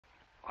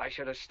I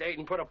should have stayed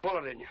and put a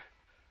bullet in you.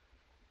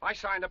 I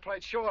signed the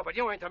pledge, sure, but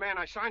you ain't the man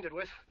I signed it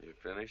with. You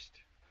finished?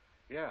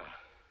 Yeah.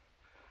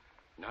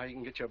 Now you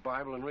can get your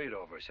Bible and read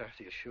over us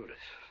after you shoot us.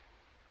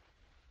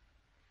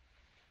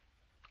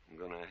 I'm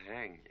gonna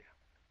hang you.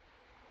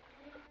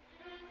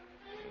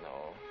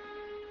 No.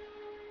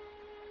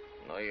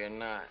 No, you're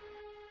not.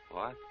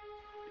 What?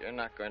 You're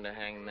not going to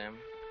hang them.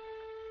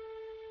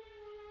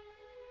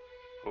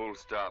 Who'll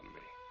stop me?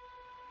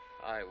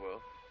 I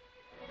will.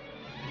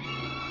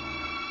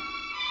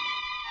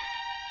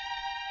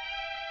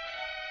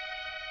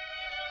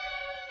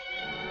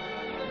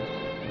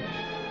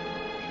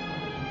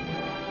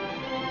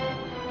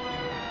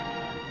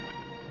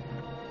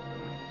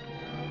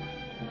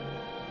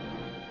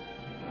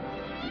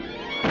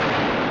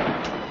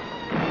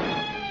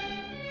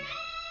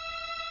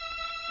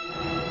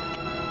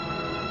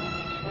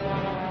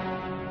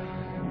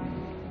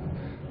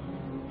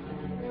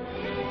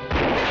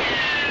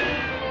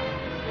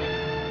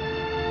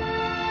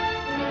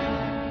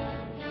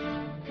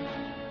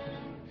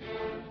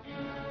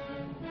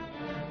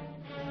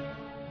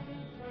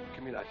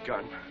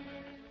 Gun.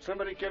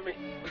 Somebody give me...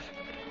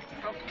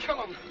 I'll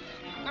kill him.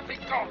 Let me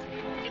go.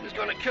 He was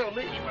going to kill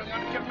me. He was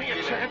going to give me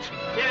a chance.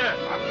 Here.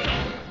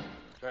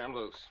 Turn him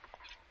loose.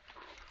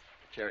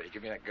 Cherry,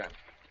 give me that gun.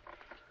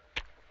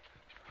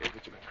 Here's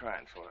what you've been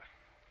crying for.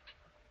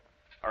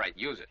 All right,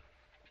 use it.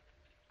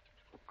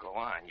 Go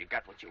on. You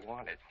got what you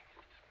wanted.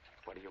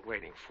 What are you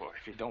waiting for?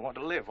 If you don't want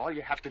to live, all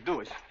you have to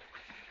do is...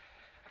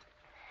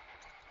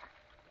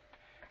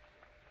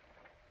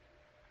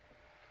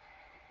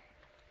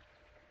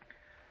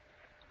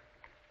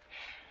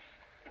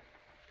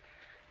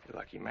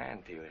 Lucky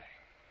man, dealer.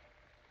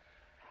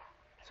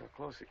 So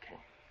close it came.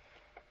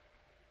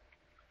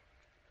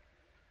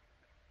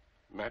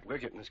 Matt, we're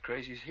getting as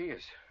crazy as he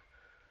is.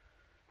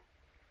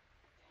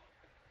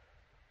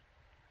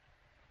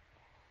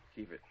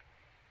 Keep it.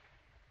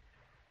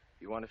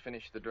 You want to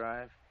finish the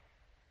drive?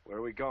 Where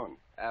are we going?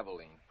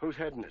 Abilene. Who's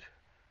heading it?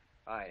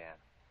 I am.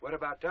 What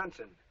about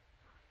Dunson?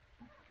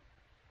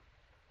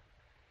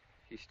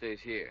 He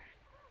stays here.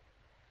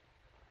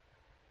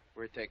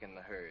 We're taking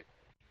the herd.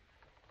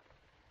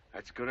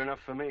 That's good enough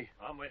for me.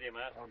 I'm with you,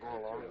 Matt. I'll go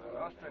along.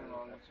 I'll stay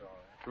along, that's all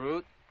right.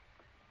 Groot,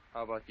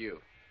 how about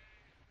you?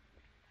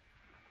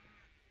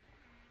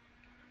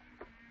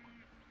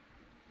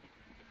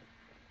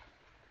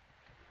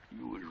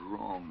 You was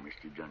wrong,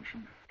 Mr.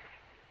 Dunson.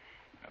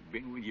 I've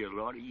been with you a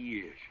lot of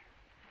years.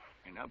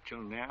 And up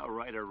till now,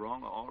 right or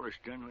wrong, I always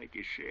done like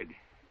you said.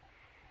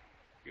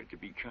 Got to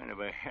be kind of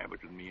a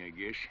habit with me, I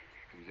guess,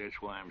 because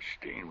that's why I'm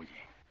staying with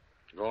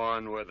you. Go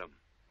on with him.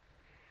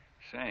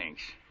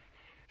 Thanks.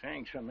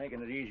 Thanks for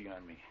making it easy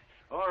on me.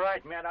 All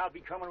right, Matt, I'll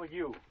be coming with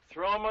you.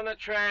 Throw him on the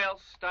trail.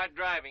 Start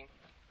driving.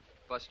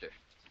 Buster,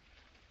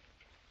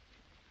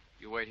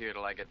 you wait here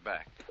till I get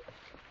back.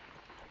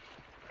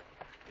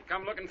 You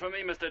come looking for me,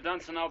 Mr.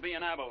 Dunson, I'll be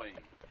in Abilene.